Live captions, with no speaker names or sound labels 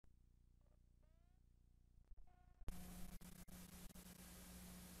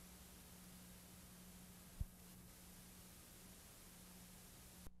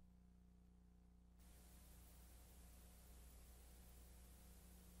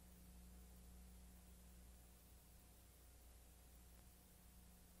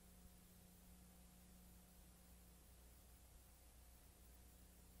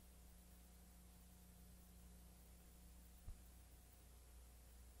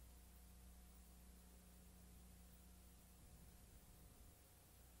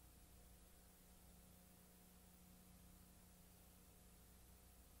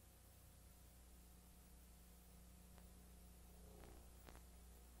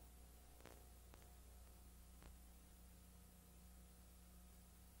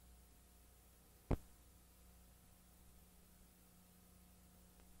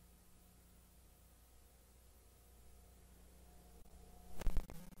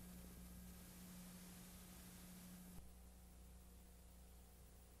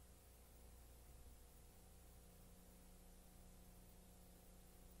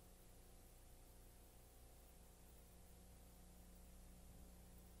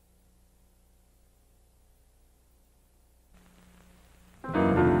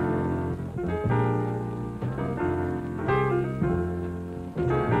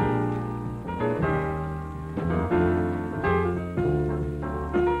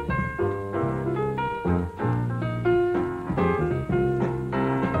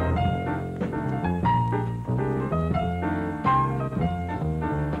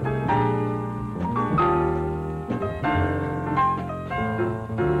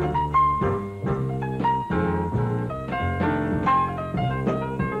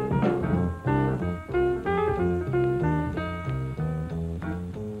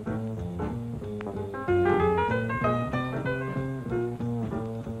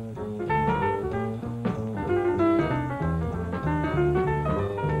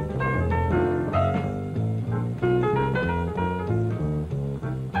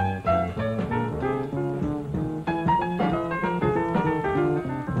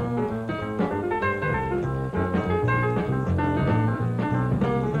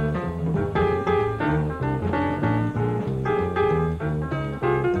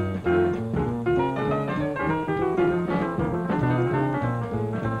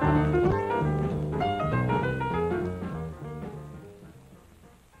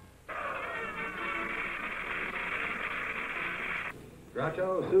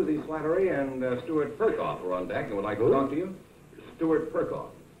Groucho, Susie Slattery, and Stuart Perkoff are on deck and would like to talk to you. Stuart Perkoff.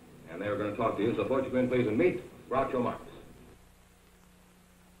 And they're going to talk to you, so folks, you can please and meet Groucho Marx.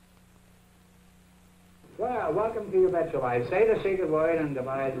 Well, welcome to your bet your life. Say the secret word and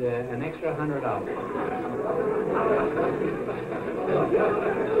divide an extra $100.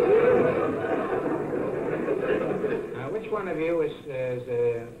 Now, which one of you is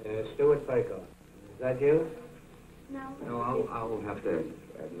Stuart Perkoff? Is that you? No. No, I'll have to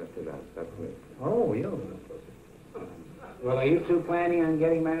admit to that. That's me. Oh, you. Well, are you two planning on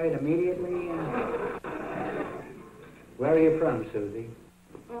getting married immediately? Where are you from, Susie?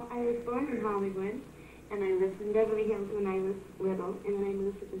 Well, I was born in Hollywood, and I lived in Beverly Hills when I was little, and then I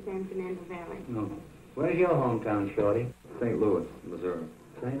moved to the San Fernando Valley. No. Where's your hometown, Shorty? St. Louis, Missouri.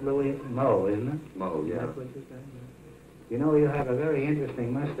 St. Louis, Mo, isn't it? Mo, yeah. That's what you said? You know, you have a very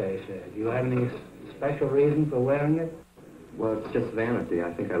interesting mustache there. Do you have any special reason for wearing it? Well, it's just vanity.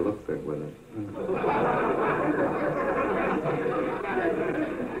 I think I look good with it.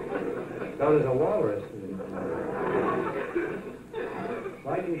 So does a walrus.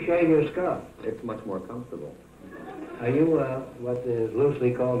 Why do you shave your scalp? It's much more comfortable. Are you what is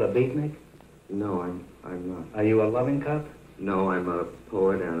loosely called a beatnik? No, I'm not. Are you a loving cup? No, I'm a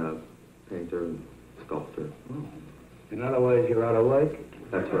poet and a painter and sculptor. Oh. In other words, you're out of work?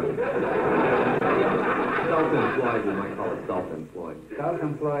 That's right. Self-employed, you might call it self-employed.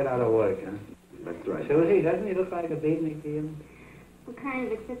 Self-employed out of work, huh? That's right. Susie, doesn't he look like a beatnik to you? Well, kind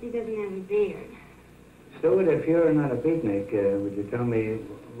of, except he doesn't have a beard. Stuart, if you're not a beatnik, would you tell me,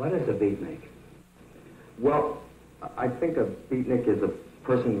 what is a beatnik? Well, I think a beatnik is a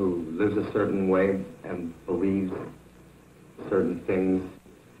person who lives a certain way and believes certain things.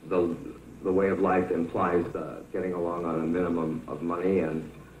 The way of life implies getting along on a minimum of money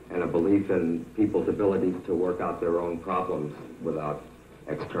and a belief in people's abilities to work out their own problems without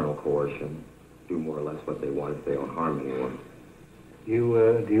external coercion, do more or less what they want if they don't harm anyone. Do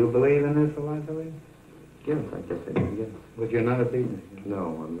you believe in this philosophy? Yes, I guess I do, yes. But you're not a beatnik?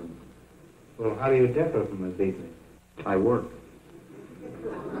 No, I'm not. Well, how do you differ from a beatnik? I work.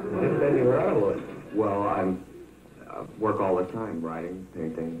 You said you were out of work. Well, I work all the time, writing,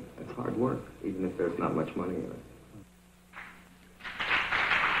 painting. It's hard work, even if there's not much money in it.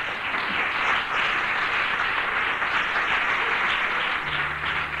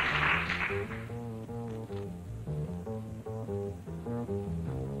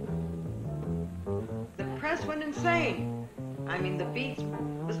 The press went insane. I mean, the Beats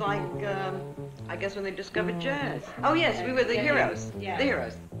was like, I guess when they discovered jazz. Oh, yes, we were the heroes. Yeah. The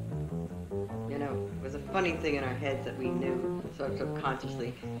heroes. You know, it was a funny thing in our heads that we knew, sort of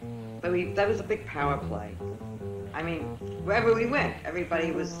subconsciously. But that was a big power play. I mean, wherever we went,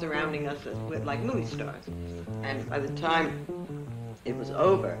 everybody was surrounding us with like movie stars. And by the time it was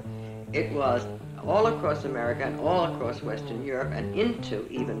over, it was all across America and all across Western Europe and into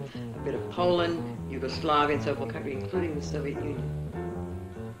even a bit of Poland, Yugoslavia, and so forth countries, including the Soviet Union.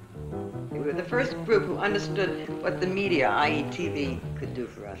 We were the first group who understood what the media, i.e. TV, could do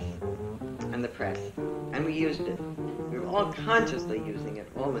for us, and the press, and we used it. We were all consciously using it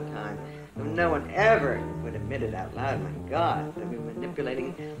all the time. No one ever would admit it out loud, my God, that we were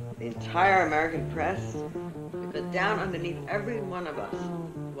manipulating the entire American press, because down underneath every one of us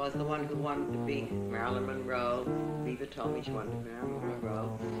was the one who wanted to be Marilyn Monroe. Viva told me she wanted to be Marilyn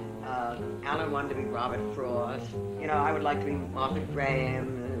Monroe. Alan wanted to be Robert Frost. You know, I would like to be Martha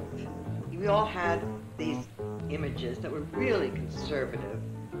Graham. We all had these images that were really conservative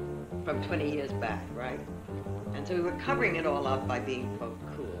from 20 years back, right? And so we were covering it all up by being, quote,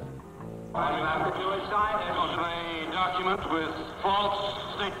 cool. I have to sign a document with false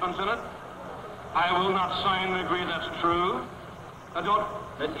statements in it. I will not sign and agree that's true.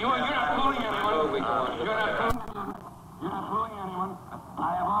 You're not fooling anyone. You're not fooling anyone. I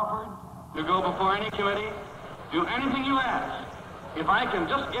have offered to go before any committee, do anything you ask. If I can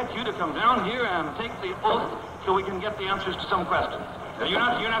just get you to come down here and take the oath so we can get the answers to some questions. You're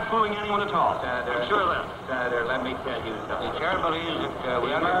not fooling anyone at all. I'm sure of that. Senator, let me tell you something. The chair believes that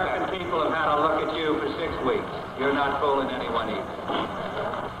the American people have had a look at you for 6 weeks. You're not fooling anyone either.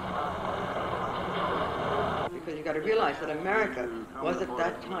 Because you got to realize that America was at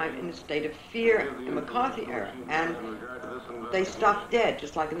that time in a state of fear, the McCarthy era, and they stopped dead,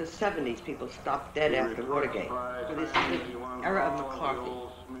 just like in the 70s, people stopped dead after Watergate. So this is the era of McCarthy.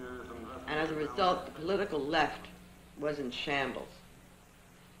 And as a result, the political left was in shambles.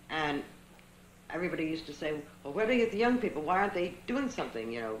 And everybody used to say, well, where do you get the young people? Why aren't they doing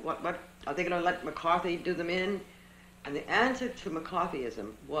something? You know, what are they going to let McCarthy do them in? And the answer to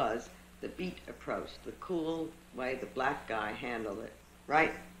McCarthyism was the beat approach, the cool way the black guy handled it,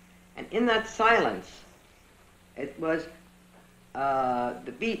 right? And in that silence, it was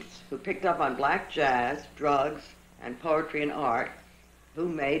the Beats who picked up on black jazz, drugs, and poetry and art who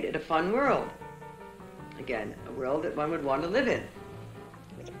made it a fun world. Again, a world that one would want to live in.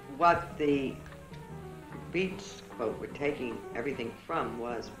 What the Beats, quote, were taking everything from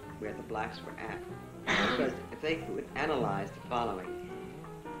was where the blacks were at. Because if they would analyze the following,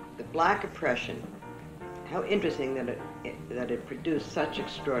 the black oppression, how interesting that it produced such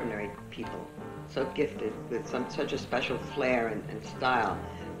extraordinary people, so gifted with such a special flair and style,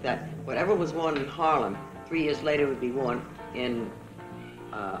 that whatever was worn in Harlem, 3 years later would be worn in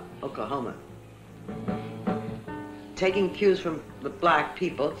Oklahoma. Taking cues from the black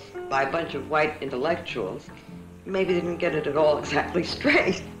people by a bunch of white intellectuals, maybe didn't get it at all exactly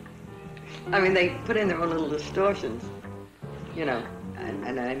straight. I mean, they put in their own little distortions, you know,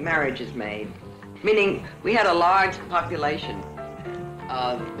 and a marriage is made. Meaning, we had a large population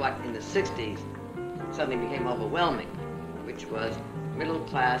of what in the 60s suddenly became overwhelming, which was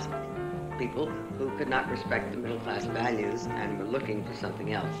middle-class people who could not respect the middle-class values and were looking for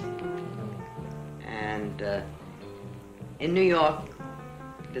something else. And in New York,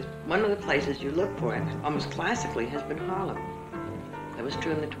 one of the places you look for, and almost classically, has been Harlem. That was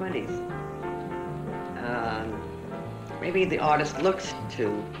true in the 20s. Maybe the artist looks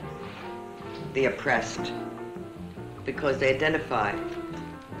to the oppressed because they identify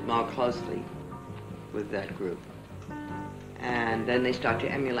more closely with that group. And then they start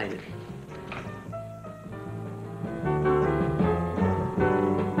to emulate it.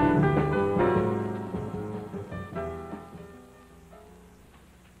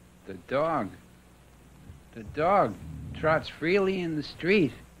 The dog trots freely in the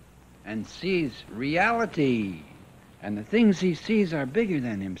street and sees reality. And the things he sees are bigger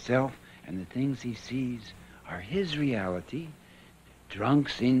than himself, and the things he sees are his reality.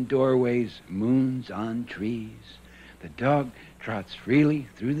 Drunks in doorways, moons on trees. The dog trots freely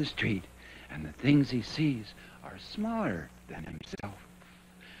through the street, and the things he sees are smaller than himself.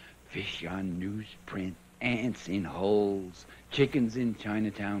 Fish on newsprint, ants in holes, chickens in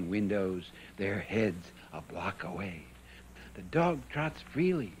Chinatown windows, their heads a block away. The dog trots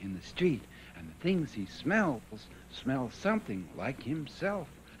freely in the street, and the things he smells smell something like himself.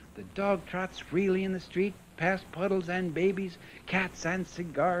 The dog trots freely in the street, past puddles and babies, cats and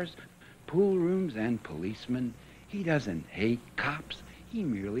cigars, pool rooms and policemen. He doesn't hate cops, he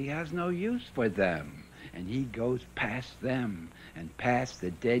merely has no use for them. And he goes past them and past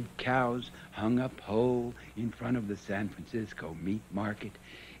the dead cows hung up whole in front of the San Francisco meat market.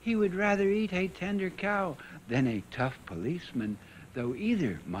 He would rather eat a tender cow than a tough policeman, though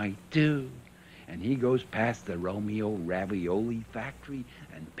either might do. And he goes past the Romeo Ravioli factory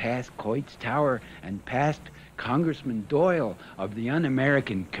and past Coit's Tower and past Congressman Doyle of the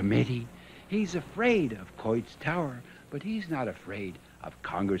Un-American Committee. He's afraid of Coit's Tower, but he's not afraid of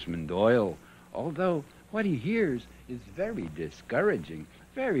Congressman Doyle, although what he hears is very discouraging,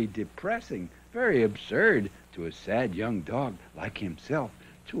 very depressing, very absurd to a sad young dog like himself,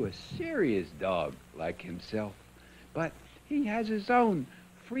 to a serious dog like himself. But he has his own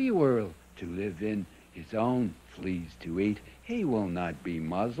free world to live in, his own fleas to eat. He will not be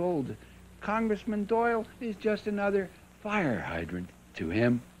muzzled. Congressman Doyle is just another fire hydrant to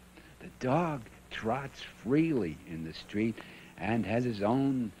him. The dog trots freely in the street and has his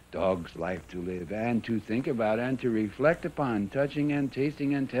own dog's life to live and to think about and to reflect upon, touching and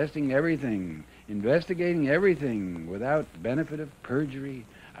tasting and testing everything, investigating everything without benefit of perjury.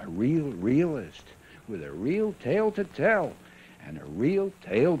 A real realist with a real tale to tell, and a real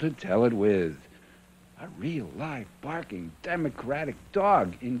tale to tell it with. A real, live, barking, democratic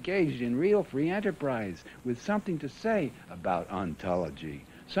dog engaged in real free enterprise with something to say about ontology,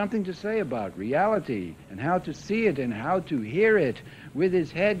 something to say about reality and how to see it and how to hear it, with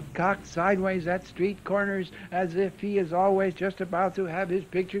his head cocked sideways at street corners as if he is always just about to have his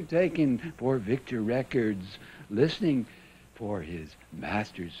picture taken for Victor Records, listening for his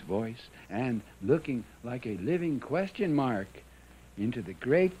master's voice and looking like a living question mark into the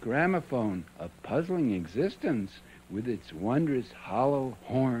great gramophone of puzzling existence with its wondrous hollow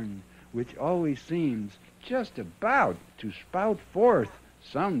horn, which always seems just about to spout forth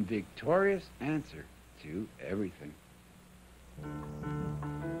some victorious answer to everything.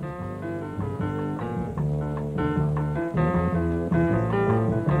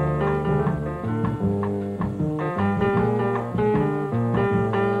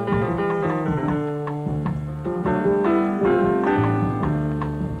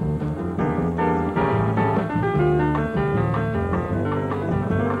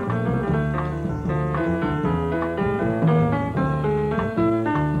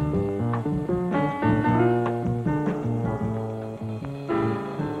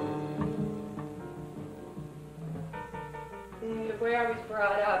 way I was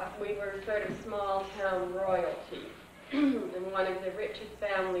brought up, we were sort of small town royalty. And one of the richest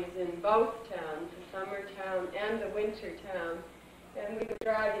families in both towns, the summer town and the winter town. And we would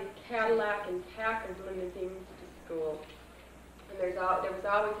drive these Cadillac and Packard limousines to school. And there was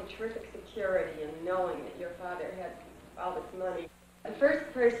always a terrific security in knowing that your father had all this money. The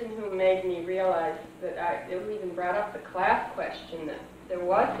first person who made me realize that it even brought up the class question, that there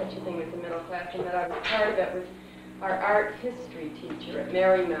was such a thing as the middle class, and that I was part of it, was our art history teacher at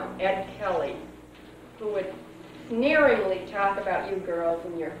Marymount, Ed Kelly, who would sneeringly talk about you girls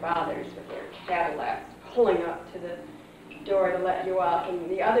and your fathers with their Cadillacs pulling up to the door to let you off. And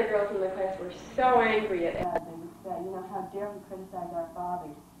the other girls in the class were so angry at Ed and said, you know, how dare we criticize our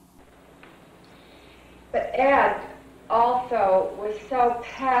fathers. But Ed also was so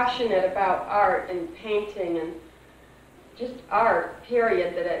passionate about art and painting and just art,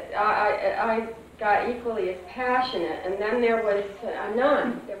 period, that I got equally as passionate. And then there was a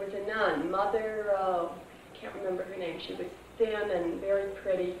nun. There was a nun, Mother, I can't remember her name. She was thin and very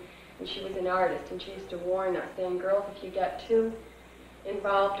pretty, and she was an artist, and she used to warn us, saying, girls, if you get too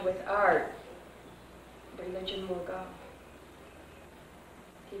involved with art, religion will go.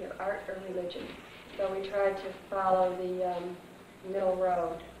 It's either art or religion. So we tried to follow the middle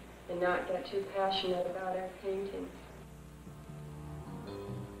road and not get too passionate about our paintings.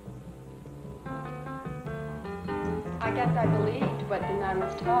 I guess I believed what the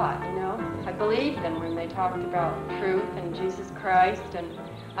nuns taught, you know. I believed them when they talked about truth and Jesus Christ, and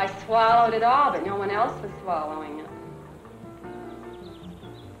I swallowed it all, but no one else was swallowing it.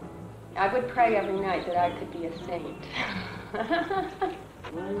 I would pray every night that I could be a saint.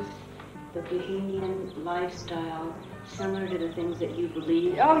 Was the Bohemian lifestyle similar to the things that you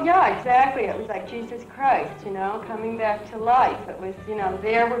believed? Oh, yeah, exactly. It was like Jesus Christ, you know, coming back to life. It was, you know,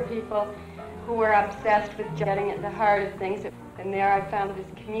 there were people who were obsessed with getting at the heart of things. And there I found this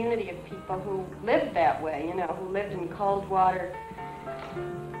community of people who lived that way, you know, who lived in cold water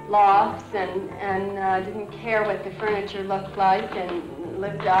lofts and didn't care what the furniture looked like, and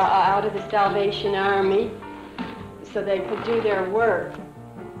lived out of the Salvation Army so they could do their work.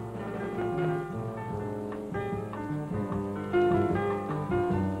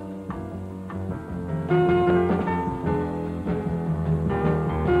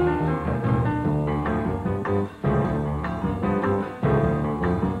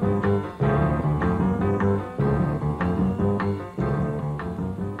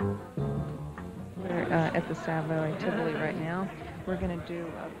 At the Savoy Tivoli right now. We're going to do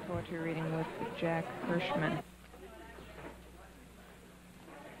a poetry reading with Jack Hirschman.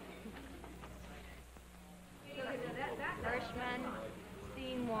 Hirschman,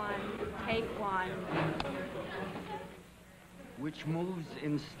 scene one, take one. Which moves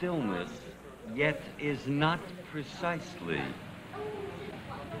in stillness, yet is not precisely.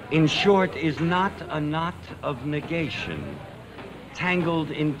 In short, is not a knot of negation, tangled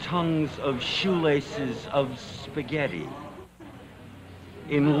in tongues of shoelaces of spaghetti.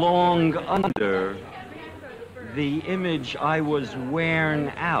 In long under, the image I was wearing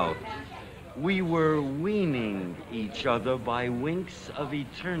out, we were weaning each other by winks of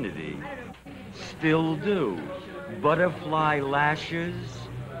eternity. Still do. Butterfly lashes,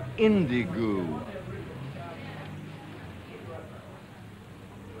 indigo.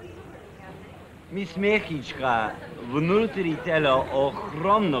 Miss Mechichka, внутри тела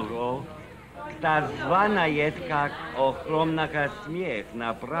огромного, та званает как огромного смех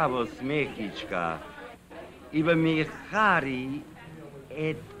направо смехичка. Ибо мехари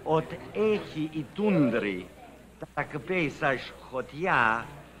от эхи и тундры, так пейсаш хотя,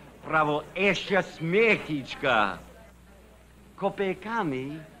 право еще смехичка.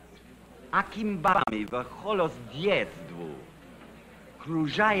 Копейками, акимбами в холос детству.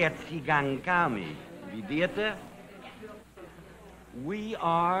 Кружая цыганками, видите? We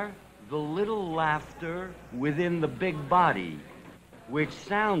are the little laughter within the big body, which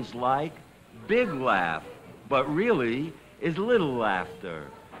sounds like big laugh, but really is little laughter,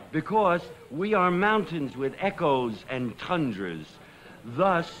 because we are mountains with echoes and tundras.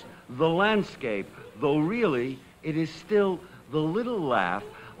 Thus, the landscape, though really it is still the little laugh,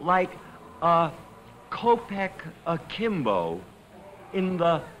 like a kopeck akimbo, in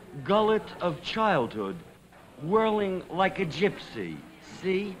the gullet of childhood, whirling like a gypsy.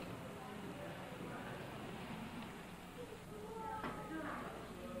 See?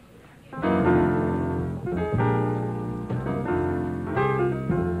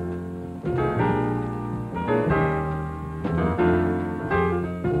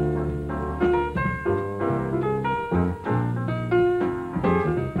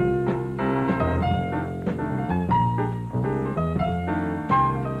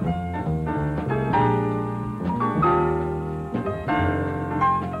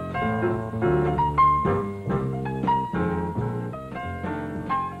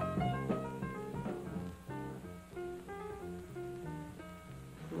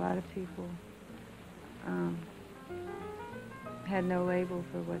 lot of people had no label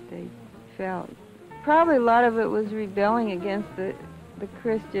for what they felt. Probably a lot of it was rebelling against the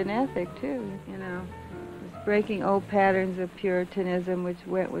Christian ethic, too, you know. It was breaking old patterns of Puritanism, which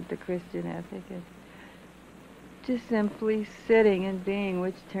went with the Christian ethic, and just simply sitting and being,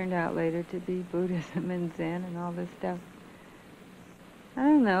 which turned out later to be Buddhism and Zen and all this stuff. I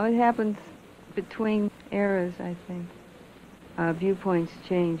don't know, it happens between eras, I think. Viewpoints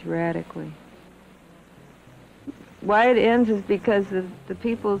change radically. Why it ends is because the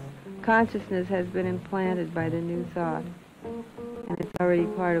people's consciousness has been implanted by the new thought, and it's already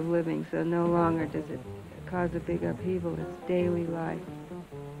part of living, so no longer does it cause a big upheaval. It's daily life.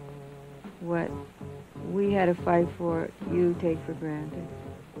 What we had to fight for, you take for granted,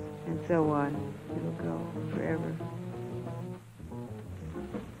 and so on. It'll go forever.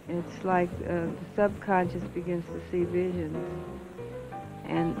 It's like the subconscious begins to see visions,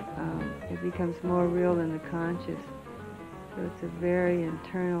 and it becomes more real than the conscious. So it's a very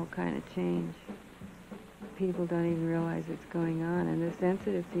internal kind of change. People don't even realize it's going on, and the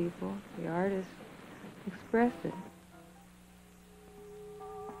sensitive people, the artists, express it.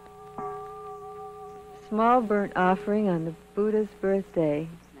 Small burnt offering on the Buddha's birthday.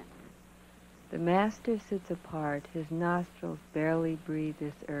 The master sits apart, his nostrils barely breathe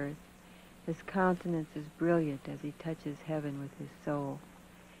this earth. His countenance is brilliant as he touches heaven with his soul.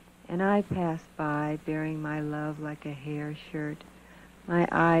 And I pass by, bearing my love like a hair shirt, my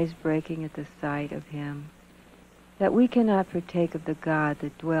eyes breaking at the sight of him. That we cannot partake of the God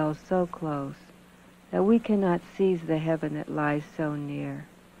that dwells so close, that we cannot seize the heaven that lies so near,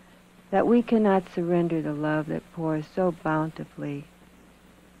 that we cannot surrender the love that pours so bountifully.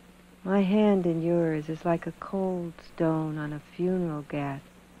 My hand in yours is like a cold stone on a funeral gat,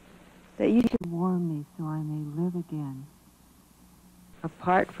 that you should warm me so I may live again.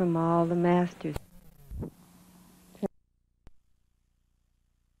 Apart from all the masters.